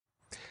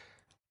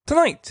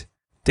Tonight,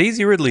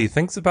 Daisy Ridley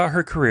thinks about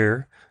her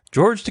career,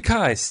 George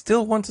Takei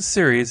still wants a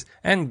series,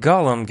 and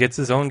Gollum gets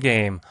his own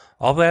game.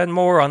 All that and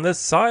more on this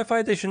sci-fi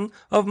edition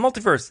of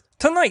Multiverse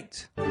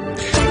Tonight!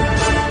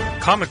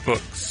 Comic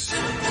books,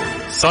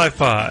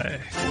 sci-fi,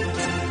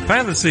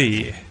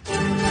 fantasy,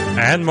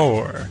 and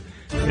more.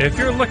 If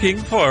you're looking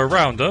for a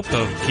roundup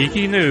of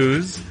geeky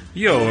news,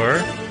 you're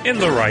in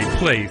the right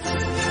place.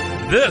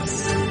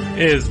 This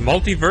is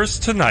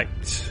Multiverse Tonight.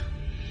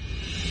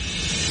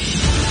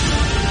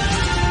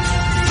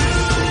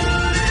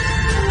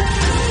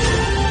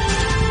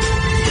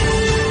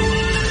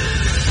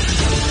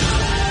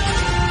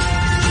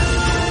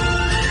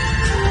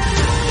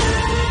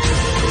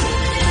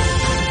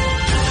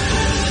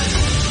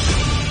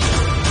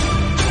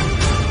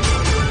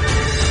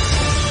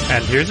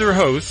 And here's your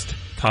host,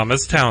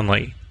 Thomas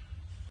Townley.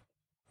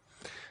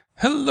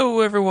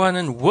 Hello, everyone,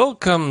 and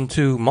welcome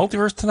to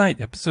Multiverse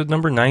Tonight, episode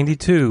number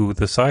 92,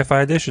 the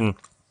sci-fi edition.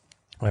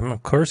 I'm,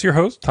 of course, your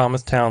host,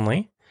 Thomas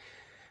Townley.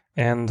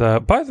 And,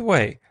 by the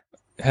way,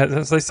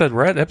 as I said,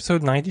 we're at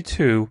episode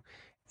 92.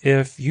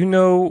 If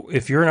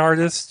you're an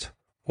artist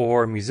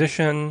or a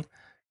musician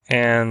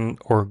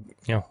or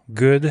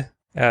good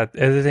at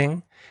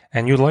editing,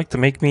 and you'd like to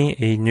make me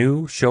a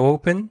new show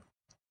open,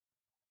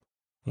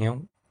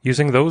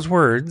 using those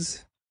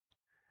words,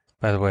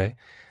 by the way,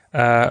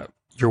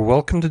 you're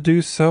welcome to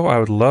do so. I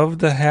would love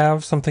to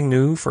have something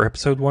new for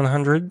episode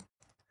 100.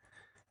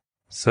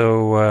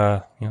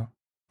 So,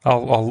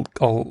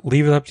 I'll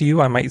leave it up to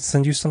you. I might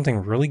send you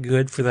something really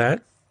good for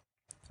that.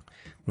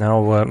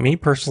 Now, me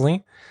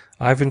personally,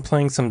 I've been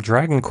playing some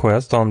Dragon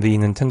Quest on the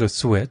Nintendo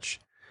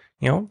Switch.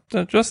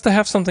 Just to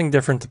have something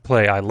different to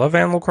play. I love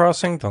Animal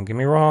Crossing, don't get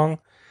me wrong,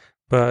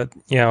 but,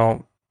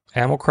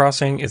 Animal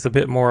Crossing is a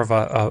bit more of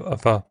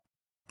a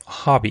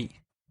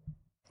hobby.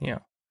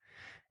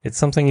 It's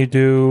something you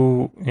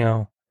do,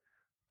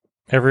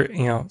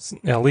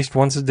 at least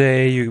once a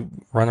day. You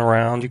run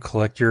around, you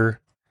collect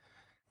your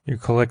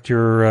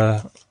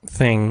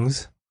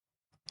things,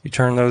 you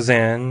turn those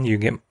in,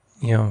 you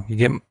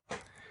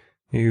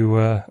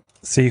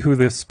see who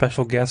the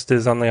special guest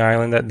is on the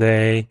island that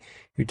day,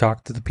 you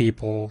talk to the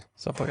people,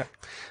 stuff like that.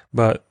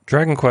 But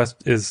Dragon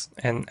Quest is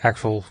an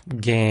actual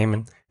game,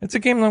 and it's a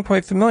game that I'm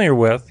quite familiar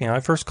with. I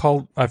first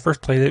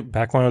played it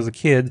back when I was a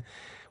kid,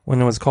 when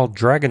it was called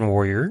Dragon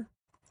Warrior,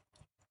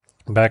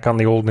 back on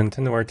the old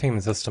Nintendo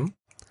Entertainment System.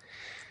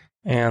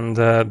 And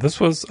this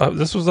was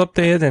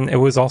updated, and it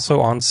was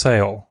also on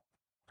sale.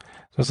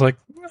 So it's like,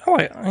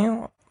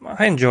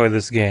 I enjoy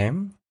this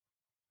game.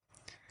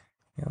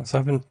 So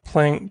I've been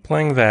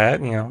playing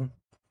that.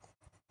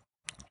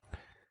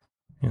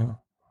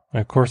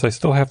 Of course, I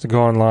still have to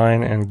go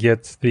online and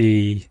get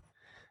the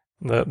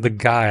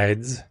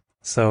guides,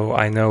 so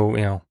I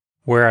know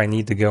where I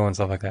need to go and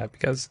stuff like that,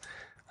 because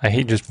I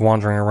hate just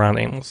wandering around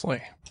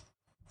aimlessly.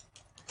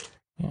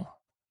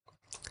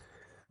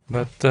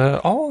 But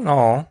all in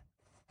all,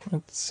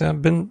 it's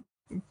been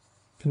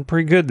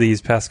pretty good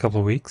these past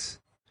couple of weeks,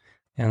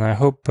 and I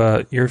hope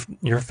you're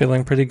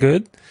feeling pretty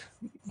good.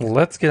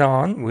 Let's get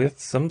on with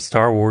some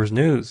Star Wars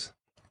news.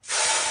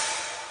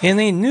 In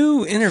a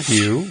new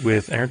interview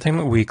with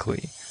Entertainment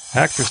Weekly,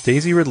 actress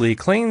Daisy Ridley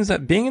claims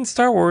that being in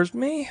Star Wars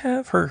may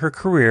have hurt her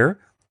career,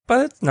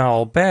 but it's not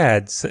all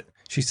bad.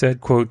 She said,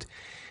 quote,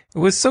 "It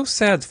was so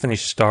sad to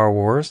finish Star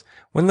Wars.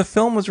 When the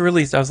film was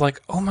released, I was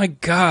like, oh my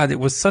god, it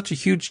was such a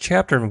huge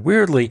chapter, and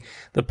weirdly,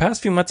 the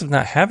past few months of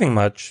not having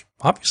much,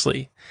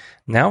 obviously.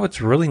 Now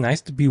it's really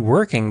nice to be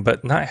working,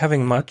 but not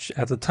having much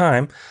at the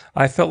time.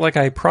 I felt like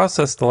I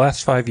processed the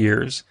last 5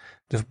 years.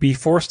 To be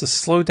forced to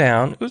slow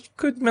down, it was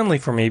good mentally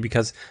for me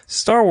because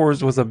Star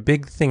Wars was a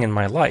big thing in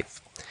my life.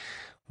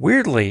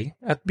 Weirdly,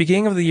 at the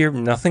beginning of the year,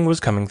 nothing was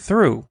coming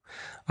through.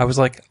 I was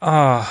like,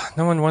 no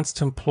one wants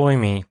to employ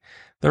me.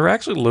 There were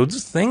actually loads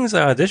of things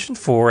I auditioned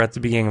for at the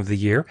beginning of the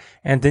year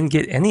and didn't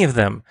get any of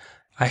them.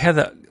 I had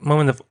that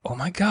moment of, oh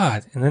my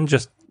god, and then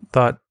just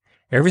thought,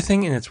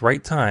 everything in its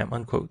right time,"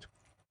 unquote.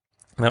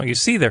 Now, you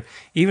see there,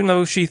 even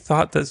though she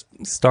thought that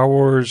Star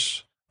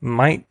Wars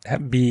might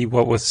be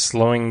what was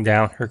slowing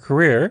down her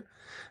career,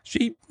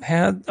 she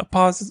has a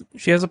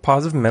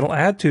positive mental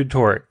attitude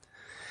toward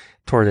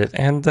it.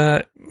 And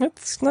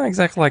it's not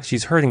exactly like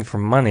she's hurting for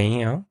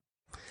money,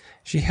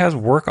 She has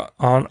work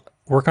on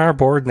her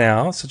board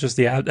now, such as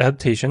the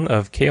adaptation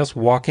of Chaos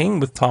Walking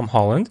with Tom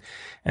Holland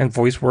and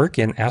voice work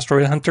in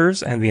Asteroid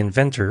Hunters and The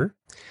Inventor.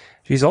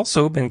 She's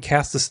also been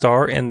cast to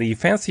star in the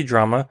fantasy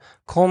drama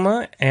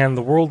Kolma and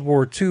the World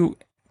War II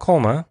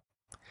biopic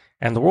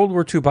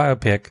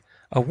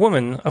A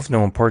Woman of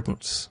No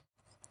Importance.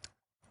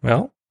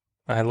 Well,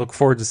 I look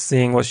forward to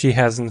seeing what she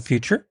has in the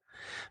future,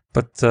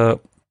 but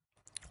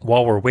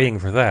while we're waiting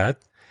for that,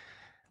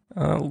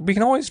 we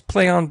can always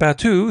play on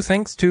Batuu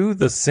thanks to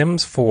The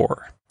Sims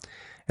 4.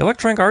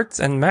 Electronic Arts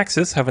and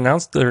Maxis have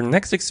announced their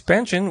next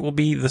expansion will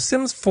be The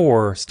Sims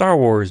 4 Star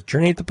Wars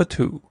Journey to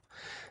Batuu.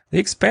 The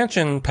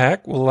expansion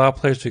pack will allow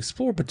players to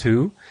explore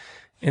Batuu,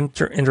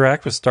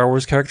 interact with Star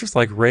Wars characters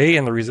like Rey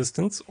and the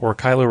Resistance or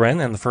Kylo Ren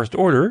and the First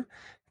Order,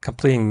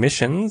 Completing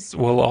missions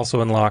will also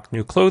unlock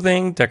new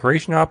clothing,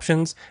 decoration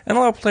options, and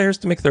allow players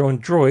to make their own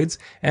droids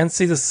and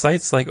see the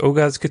sights like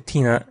Oga's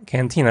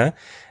Cantina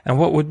and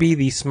what would be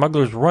the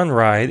Smuggler's Run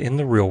ride in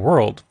the real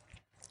world.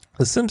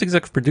 The Sims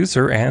executive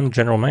producer and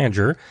general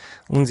manager,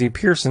 Lindsay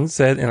Pearson,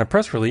 said in a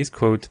press release,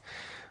 quote,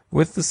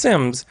 "With The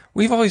Sims,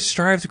 we've always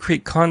strived to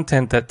create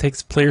content that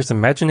takes players'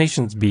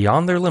 imaginations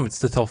beyond their limits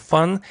to tell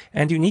fun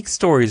and unique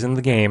stories in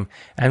the game,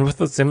 and with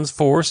The Sims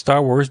 4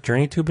 Star Wars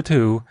Journey to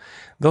Batuu,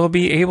 they'll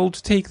be able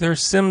to take their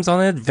Sims on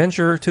an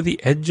adventure to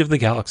the edge of the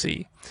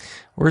galaxy.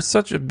 We're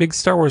such big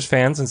Star Wars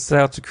fans and set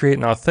out to create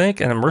an authentic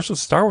and immersive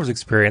Star Wars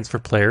experience for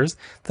players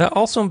that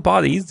also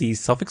embodies the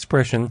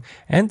self-expression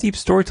and deep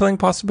storytelling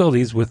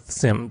possibilities with The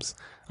Sims,"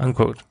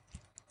 unquote.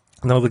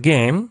 Now, the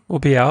game will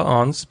be out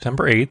on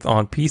September 8th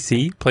on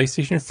PC,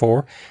 PlayStation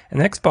 4,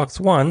 and Xbox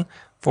One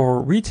for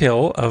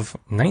retail of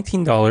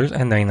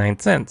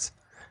 $19.99,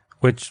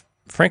 which,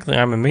 frankly,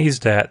 I'm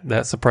amazed at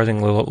that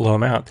surprisingly low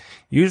amount.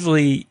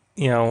 Usually,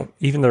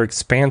 even their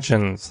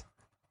expansions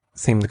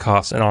seem to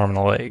cost an arm and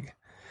a leg.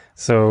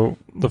 So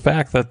the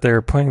fact that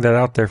they're putting that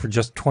out there for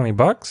just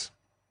 $20,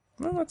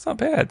 well, that's not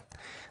bad.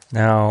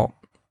 Now,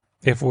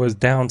 if it was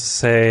down to,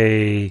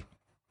 say,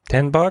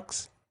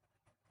 $10,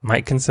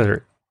 might consider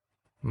it.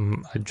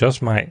 I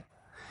just might.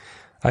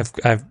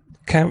 I've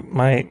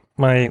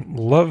my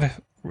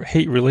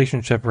love-hate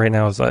relationship right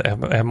now is I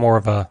have more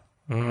of a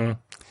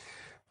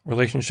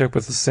relationship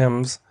with The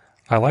Sims.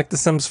 I like The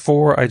Sims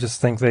 4. I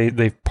just think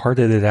they've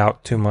parted it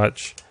out too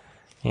much.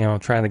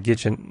 Trying to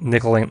get you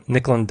nickel and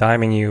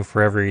diming you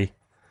for every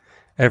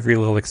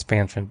little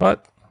expansion.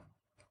 But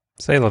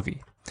say la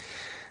vie.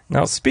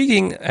 Now,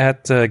 speaking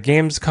at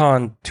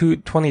Gamescom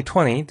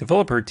 2020,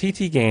 developer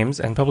TT Games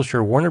and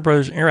publisher Warner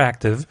Bros.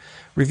 Interactive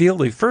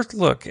revealed a first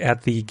look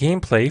at the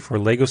gameplay for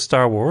LEGO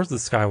Star Wars: The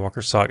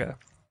Skywalker Saga.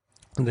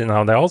 And then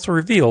they also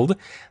revealed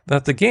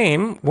that the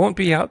game won't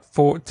be out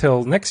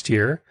till next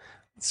year,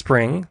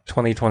 spring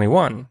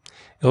 2021.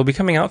 It will be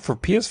coming out for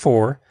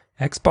PS4,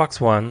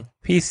 Xbox One,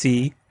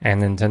 PC,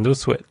 and Nintendo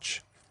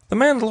Switch. The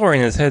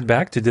Mandalorian is headed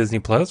back to Disney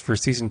Plus for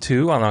Season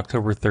 2 on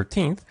October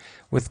 13th,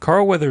 with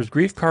Carl Weathers'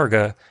 Greef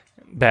Karga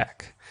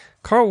back.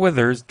 Carl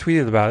Weathers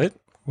tweeted about it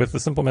with the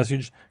simple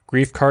message,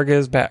 "Greef Karga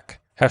is back.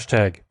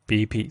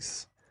 #Be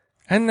peace."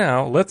 And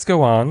now, let's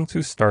go on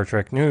to Star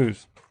Trek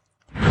news.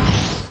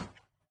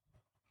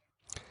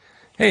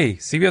 Hey,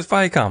 CBS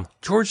Viacom,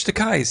 George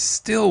Takei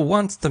still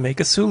wants to make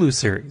a Sulu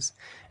series.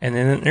 And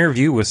in an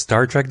interview with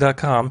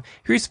StarTrek.com,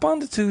 he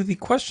responded to the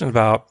question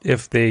about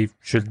if they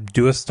should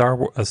do a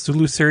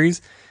Sulu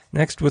series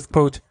next with,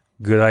 quote,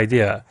 "Good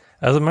idea.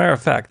 As a matter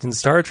of fact, in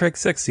Star Trek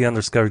VI: The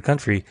Undiscovered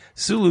Country,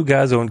 Sulu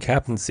got his own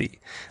captaincy.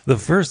 The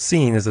first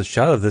scene is a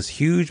shot of this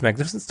huge,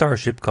 magnificent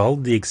starship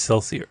called the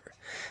Excelsior.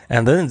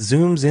 And then it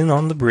zooms in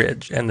on the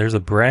bridge, and there's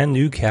a brand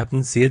new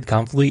captain seated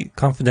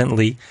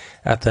confidently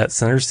at that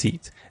center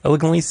seat,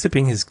 elegantly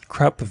sipping his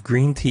cup of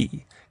green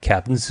tea,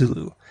 Captain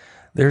Sulu.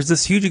 There's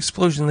this huge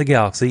explosion in the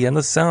galaxy, and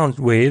the sound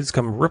waves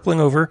come rippling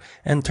over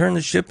and turn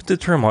the ship into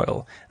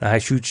turmoil. And I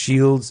shoot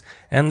shields,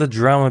 and the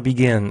drama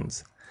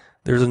begins.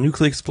 There's a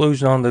nuclear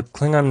explosion on the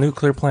Klingon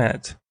nuclear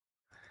planet.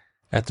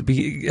 At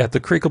the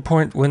critical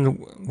point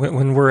when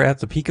we're at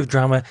the peak of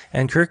drama,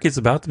 and Kirk is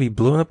about to be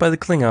blown up by the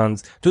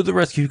Klingons, to the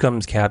rescue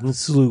comes Captain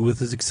Sulu with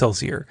his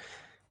Excelsior.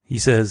 He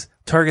says,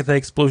 'Target that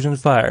explosion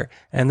fire,'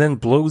 and then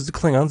blows the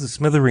Klingons to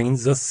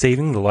smithereens, thus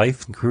saving the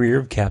life and career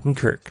of Captain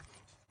Kirk.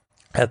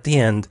 At the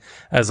end,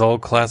 as all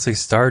classic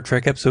Star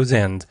Trek episodes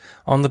end,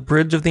 on the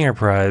bridge of the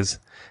Enterprise,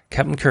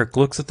 Captain Kirk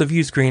looks at the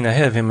view screen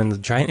ahead of him in the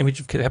giant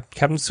image of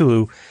Captain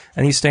Sulu,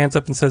 and he stands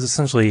up and says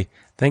essentially,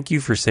 'Thank you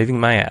for saving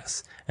my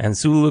ass.' And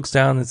Sulu looks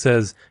down and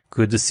says,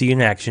 'Good to see you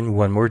in action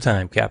one more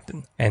time,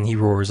 Captain.' And he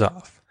roars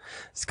off.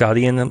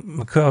 Scotty and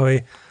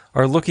McCoy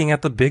are looking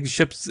at the big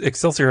ship's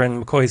Excelsior,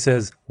 and McCoy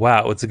says,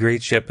 'Wow, it's a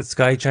great ship.' But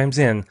Scotty chimes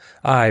in,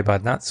 'Aye,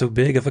 but not so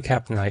big of a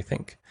captain, I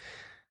think.'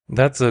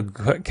 That's a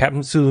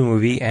Captain Sulu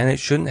movie, and it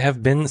shouldn't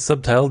have been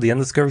subtitled The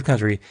Undiscovered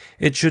Country.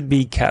 It should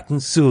be Captain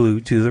Sulu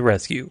to the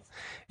Rescue.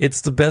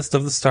 It's the best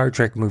of the Star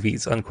Trek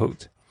movies,"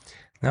 unquote.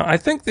 Now, I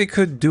think they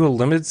could do a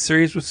limited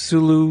series with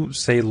Sulu,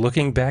 say,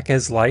 looking back at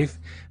his life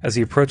as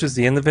he approaches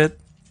the end of it,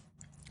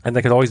 and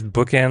they could always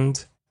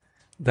bookend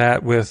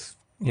that with,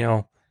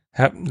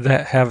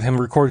 have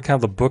him record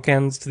kind of the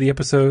bookends to the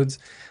episodes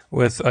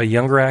with a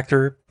younger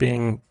actor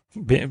playing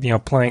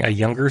a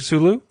younger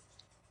Sulu.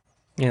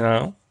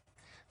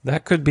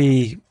 That could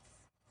be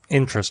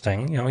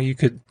interesting. You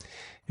could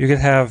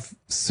have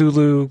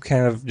Sulu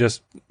kind of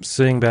just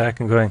sitting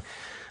back and going,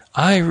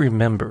 "I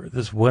remember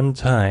this one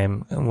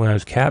time when I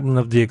was captain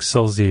of the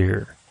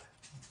Excelsior,"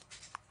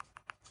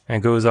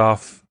 and goes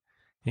off,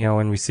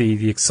 when we see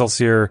the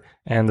Excelsior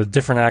and the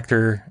different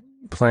actor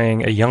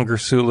playing a younger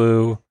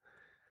Sulu,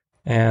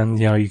 and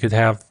you could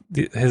have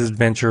his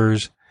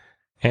adventures,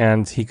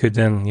 and he could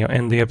then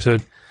end the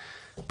episode.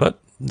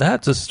 But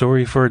that's a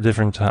story for a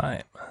different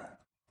time.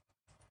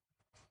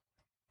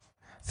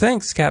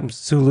 "Thanks, Captain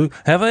Sulu.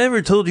 Have I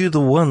ever told you the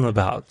one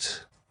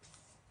about?"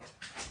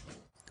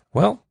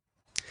 Well,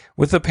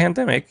 With the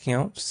pandemic,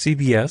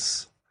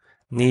 CBS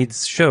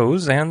needs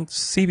shows, and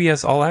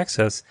CBS All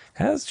Access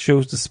has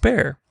shows to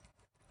spare.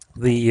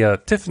 The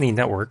Tiffany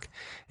Network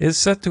is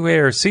set to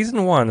air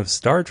Season 1 of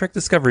Star Trek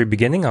Discovery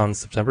beginning on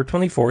September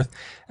 24th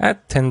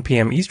at 10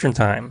 p.m. Eastern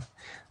Time.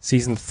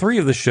 Season 3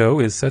 of the show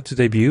is set to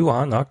debut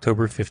on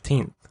October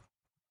 15th.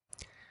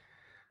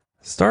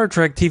 Star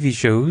Trek TV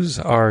shows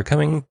are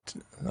coming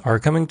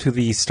to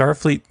the Star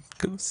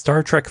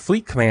Trek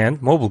Fleet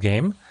Command mobile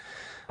game.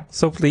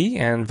 Sopley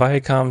and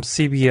Viacom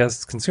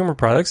CBS Consumer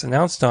Products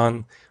announced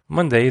on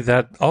Monday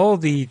that all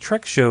the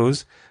Trek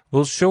shows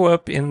will show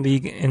up in the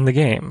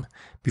game.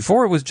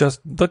 Before, it was just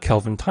the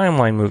Kelvin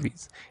Timeline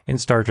movies. In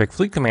Star Trek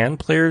Fleet Command,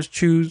 players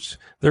choose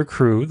their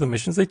crew, the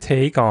missions they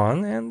take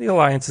on, and the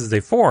alliances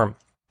they form.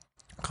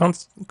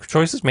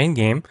 Choice's main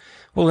game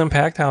will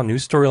impact how new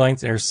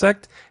storylines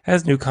intersect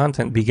as new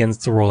content begins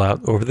to roll out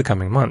over the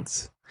coming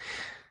months.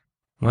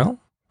 Well,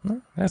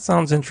 that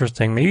sounds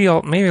interesting. Maybe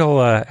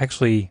I'll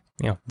actually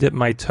dip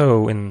my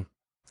toe in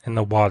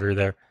the water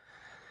there.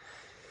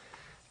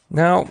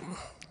 Now,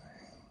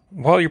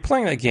 while you're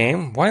playing that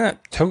game, why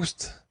not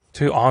toast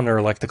to honor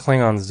like the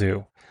Klingons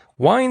do?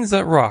 Wines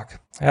That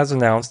Rock has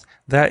announced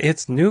that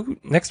its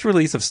next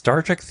release of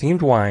Star Trek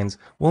themed wines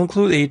will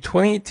include a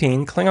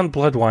 2018 Klingon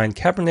blood wine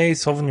Cabernet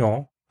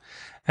Sauvignon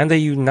and a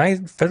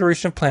United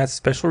Federation of Plants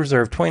Special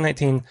Reserve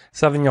 2019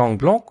 Sauvignon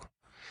Blanc.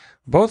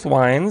 Both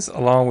wines,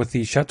 along with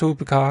the Chateau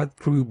Picard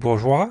Cru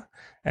Bourgeois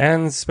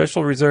and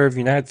Special Reserve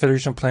United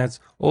Federation of Plants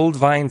Old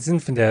Vine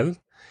Zinfandel,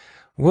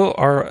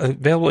 are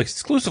available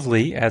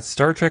exclusively at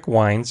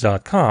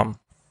StarTrekWines.com.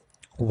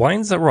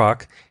 Wines That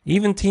Rock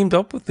even teamed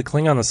up with the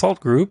Klingon Assault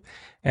Group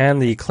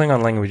and the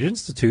Klingon Language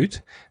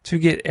Institute to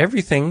get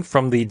everything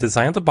from the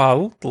design of the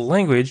bottle, the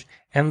language,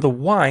 and the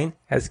wine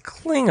as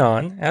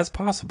Klingon as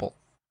possible.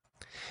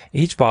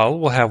 Each bottle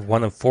will have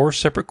one of 4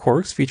 separate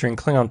corks featuring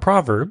Klingon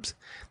proverbs.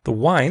 The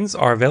wines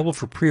are available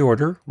for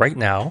pre-order right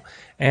now,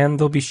 and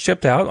they'll be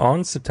shipped out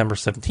on September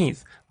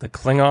 17th, the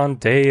Klingon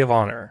Day of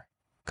Honor.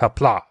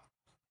 Qapla'.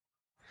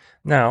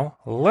 Now,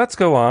 let's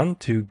go on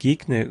to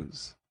Geek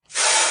News.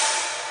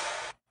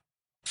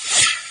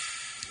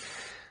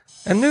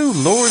 A new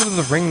Lord of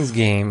the Rings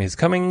game is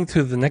coming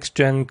to the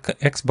next-gen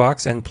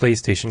Xbox and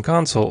PlayStation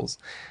consoles,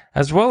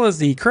 as well as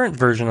the current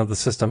version of the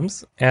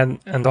systems, and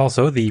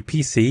also the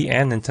PC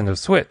and Nintendo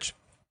Switch.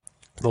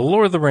 The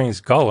Lord of the Rings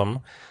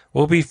Gollum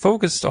will be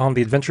focused on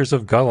the adventures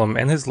of Gollum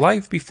and his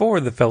life before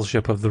the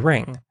Fellowship of the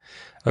Ring.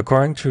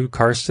 According to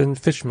Karsten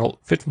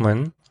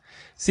Fitchman,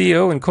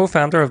 CEO and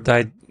co-founder of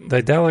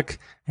Daedalic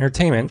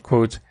Entertainment,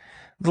 quote,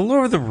 "The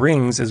Lord of the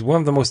Rings is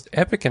one of the most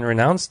epic and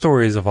renowned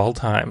stories of all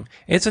time.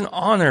 It's an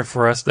honor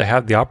for us to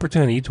have the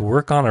opportunity to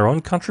work on our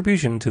own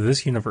contribution to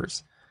this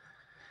universe."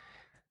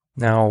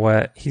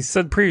 Now, he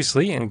said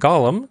previously, in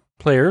Gollum,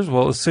 players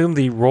will assume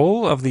the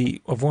role of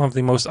one of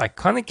the most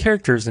iconic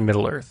characters in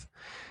Middle-earth.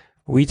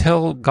 We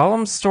tell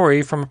Gollum's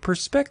story from a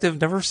perspective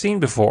never seen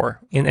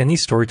before in any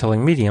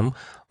storytelling medium,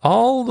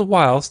 all the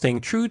while staying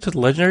true to the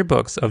legendary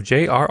books of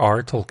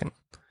J.R.R. Tolkien.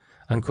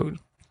 Unquote.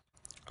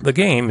 The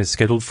game is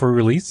scheduled for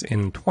release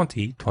in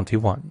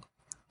 2021.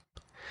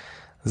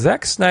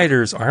 Zack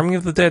Snyder's Army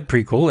of the Dead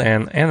prequel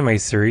and anime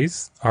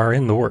series are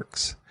in the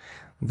works.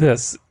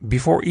 This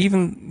before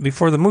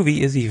the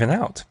movie is even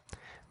out.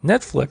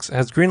 Netflix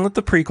has greenlit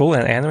the prequel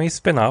and anime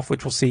spin-off,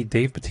 which will see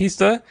Dave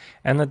Bautista,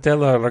 Anna de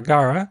la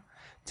Reguera,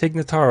 Tig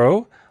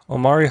Notaro,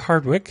 Omari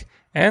Hardwick,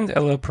 and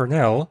Ella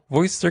Purnell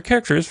voice their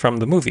characters from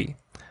the movie.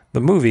 The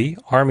movie,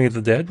 Army of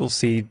the Dead, will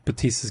see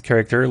Bautista's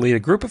character lead a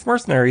group of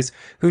mercenaries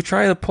who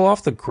try to pull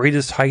off the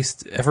greatest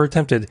heist ever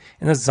attempted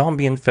in a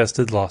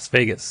zombie-infested Las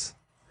Vegas.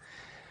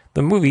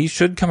 The movie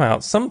should come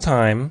out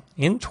sometime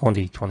in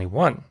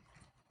 2021.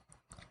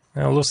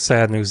 Now, a little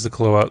sad news to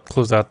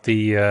close out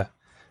the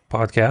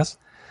podcast.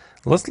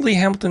 Leslie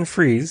Hamilton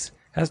Fries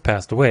has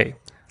passed away.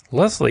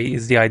 Leslie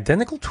is the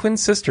identical twin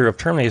sister of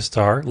Terminator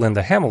star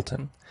Linda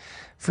Hamilton.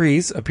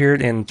 Fries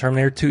appeared in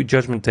Terminator 2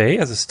 Judgment Day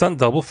as a stunt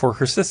double for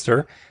her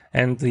sister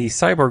and the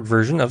cyborg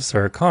version of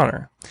Sarah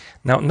Connor.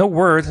 Now, no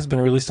word has been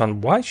released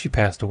on why she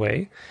passed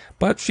away,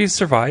 but she's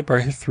survived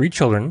by her 3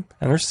 children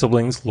and her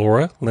siblings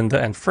Laura,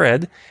 Linda, and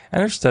Fred,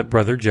 and her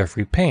stepbrother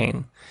Jeffrey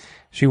Payne.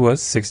 She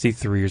was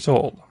 63 years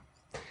old.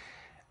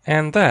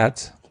 And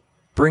that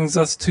brings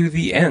us to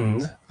the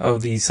end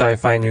of the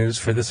sci-fi news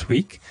for this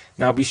week.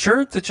 Now, be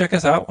sure to check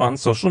us out on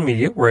social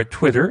media. We're at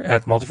Twitter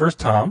at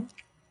MultiverseTom.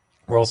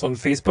 We're also on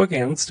Facebook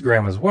and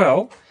Instagram as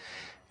well.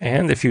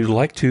 And if you'd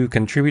like to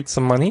contribute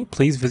some money,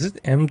 please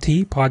visit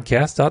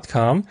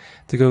mtpodcast.com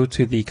to go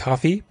to the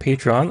Coffee,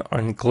 Patreon,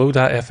 and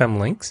Glow.fm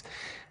links,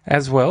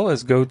 as well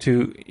as go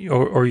to,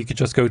 or you could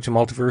just go to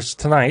Multiverse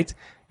Tonight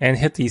and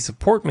hit the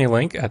Support Me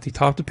link at the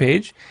top of the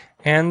page.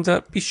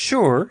 And be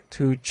sure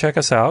to check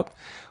us out.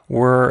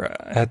 We're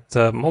at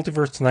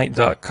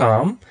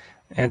multiversetonight.com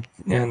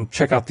and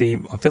check out the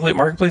affiliate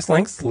marketplace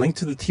links, the link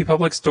to the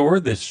TeePublic store,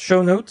 the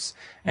show notes,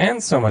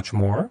 and so much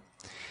more.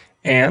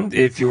 And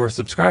if you're a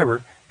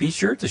subscriber, be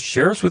sure to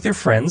share us with your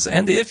friends.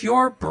 And if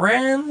you're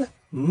brand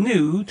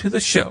new to the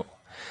show,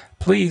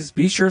 please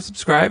be sure to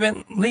subscribe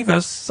and leave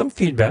us some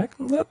feedback.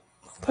 Let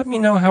me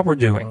know how we're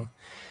doing.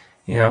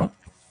 You know,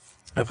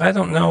 if I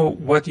don't know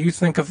what you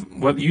think of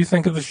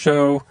the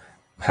show,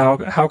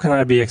 how can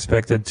I be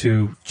expected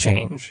to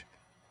change?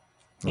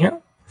 Yeah.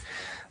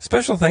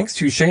 Special thanks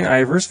to Shane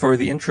Ivers for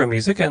the intro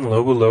music and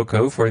Lobo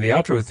Loco for the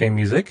outro theme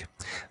music.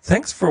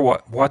 Thanks for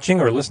watching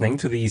or listening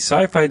to the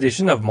sci-fi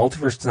edition of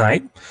Multiverse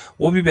Tonight.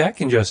 We'll be back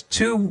in just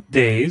 2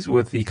 days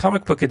with the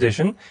comic book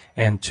edition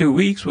and 2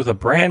 weeks with a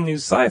brand new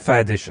sci-fi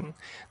edition.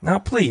 Now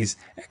please,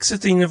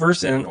 exit the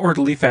universe in an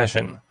orderly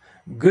fashion.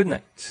 Good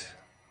night.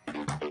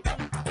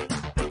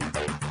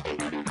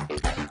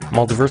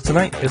 Multiverse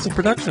Tonight is a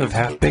production of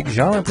Half Baked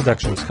Genre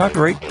Productions.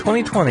 Copyright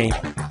 2020.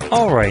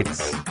 All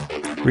rights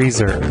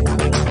reserved.